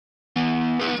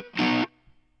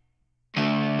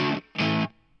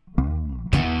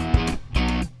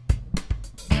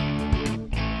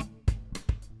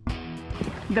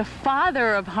The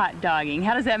father of hot dogging.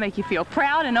 How does that make you feel?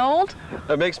 Proud and old?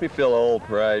 It makes me feel old,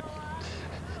 right?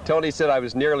 Tony said I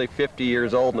was nearly 50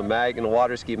 years old in a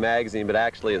water ski magazine, but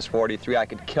actually it's 43. I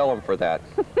could kill him for that.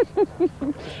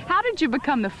 How did you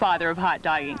become the father of hot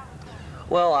dogging?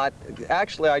 Well, I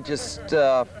just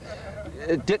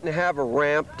didn't have a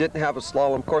ramp, didn't have a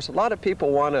slalom course. A lot of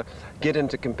people want to get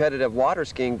into competitive water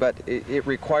skiing, but it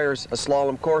requires a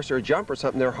slalom course or a jump or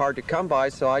something. They're hard to come by,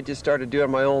 so I just started doing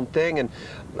my own thing, and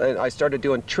I started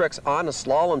doing tricks on a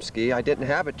slalom ski. I didn't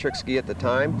have a trick ski at the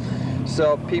time,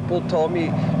 so people told me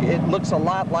it looks a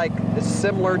lot like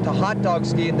similar to hot dog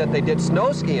skiing that they did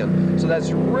snow skiing. So that's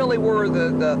really where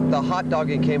the hot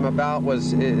dogging came about,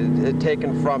 was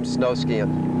taken from snow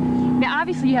skiing. Now,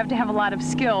 obviously you have to have a lot of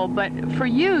skill, but for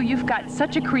you, you've got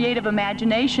such a creative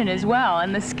imagination as well,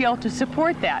 and the skill to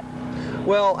support that.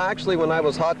 Well, actually, when I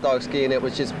was hot dog skiing, it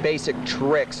was just basic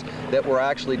tricks that were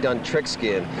actually done trick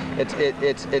skiing.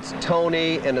 It's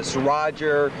Tony and it's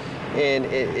Roger, and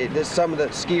there's some of the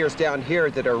skiers down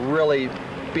here that are really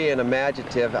being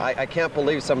imaginative. I can't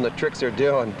believe some of the tricks they're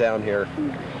doing down here.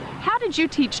 How did you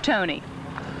teach Tony?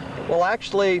 Well,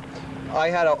 actually, I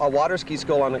had a water ski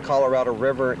school on the Colorado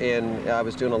River, and I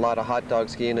was doing a lot of hot dog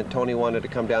skiing, and Tony wanted to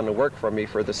come down to work for me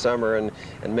for the summer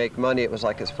and make money. It was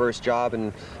like his first job,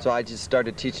 and so I just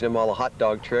started teaching him all the hot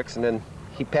dog tricks, and then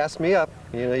he passed me up.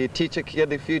 You know, you teach a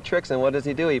kid a few tricks, and what does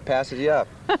he do? He passes you up.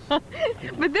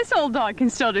 But this old dog can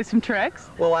still do some tricks.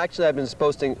 Well, actually, I've been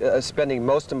spending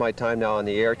most of my time now on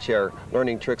the air chair,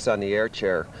 learning tricks on the air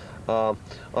chair. I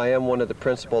am one of the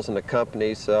principals in the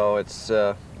company, so it's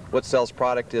what sells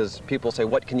product is people say,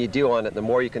 what can you do on it? The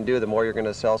more you can do, the more you're going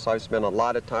to sell. So I've spent a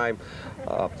lot of time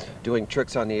doing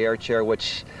tricks on the air chair,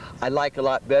 which I like a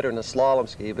lot better than a slalom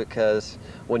ski, because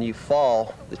when you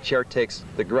fall, the chair takes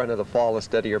the grunt of the fall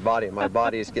instead of your body. My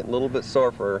body is getting a little bit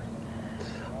sore for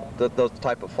those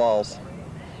type of falls.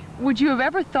 Would you have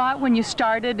ever thought when you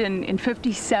started in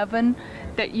 '57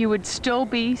 that you would still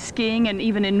be skiing and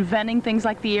even inventing things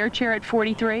like the air chair at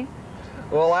 43?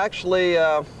 Well, actually,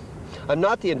 I'm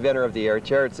not the inventor of the air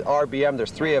chair. It's RBM.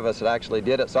 There's 3 of us that actually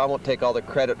did it, so I won't take all the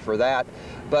credit for that.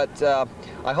 But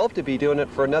I hope to be doing it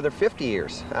for another 50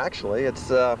 years, actually.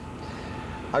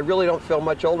 I really don't feel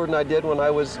much older than I did when I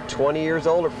was 20 years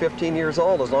old or 15 years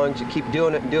old. As long as you keep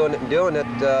doing it and doing it and doing it,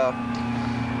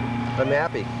 I'm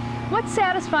happy. What's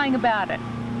satisfying about it?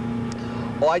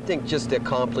 Well, I think just the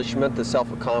accomplishment, the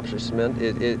self-accomplishment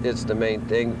is the main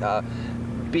thing.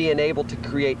 Being able to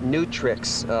create new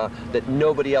tricks that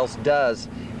nobody else does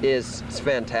is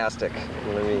fantastic.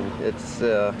 I mean, that's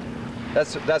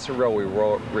a real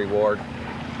reward.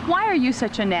 Why are you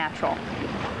such a natural?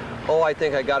 Oh, I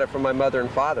think I got it from my mother and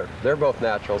father. They're both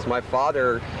naturals. My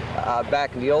father,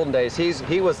 back in the olden days,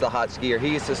 he was the hot skier. He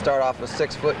used to start off a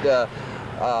 6-foot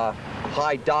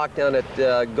high dock down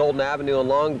at Golden Avenue in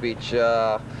Long Beach.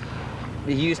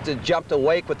 He used to jump the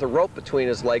wake with the rope between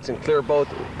his legs and clear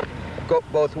both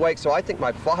wakes. So I think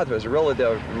my father was really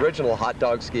the original hot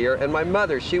dog skier, and my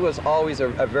mother, she was always a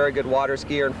very good water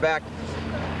skier. In fact,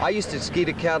 I used to ski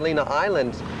to Catalina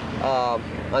Island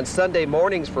on Sunday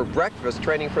mornings for breakfast,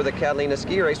 training for the Catalina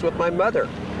ski race with my mother.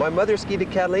 My mother skied to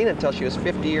Catalina until she was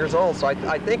 50 years old, so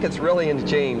I think it's really in the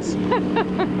genes.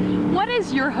 What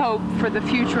is your hope for the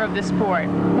future of the sport?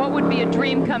 What would be a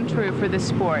dream come true for the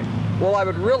sport? Well, I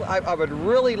would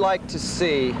really like to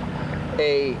see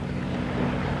a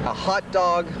hot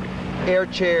dog air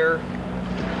chair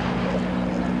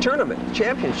tournament,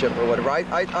 championship or whatever.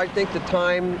 I think the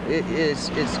time is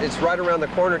right around the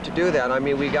corner to do that. I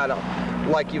mean, we got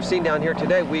like you've seen down here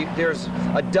today, there's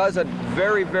a dozen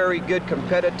very, very good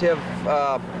competitive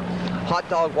hot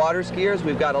dog water skiers.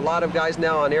 We've got a lot of guys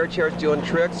now on air chairs doing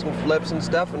tricks and flips and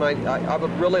stuff, and I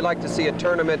would really like to see a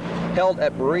tournament held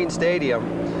at Marine Stadium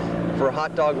for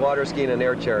hot dog water skiing and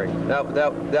air chairing.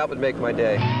 That would make my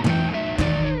day.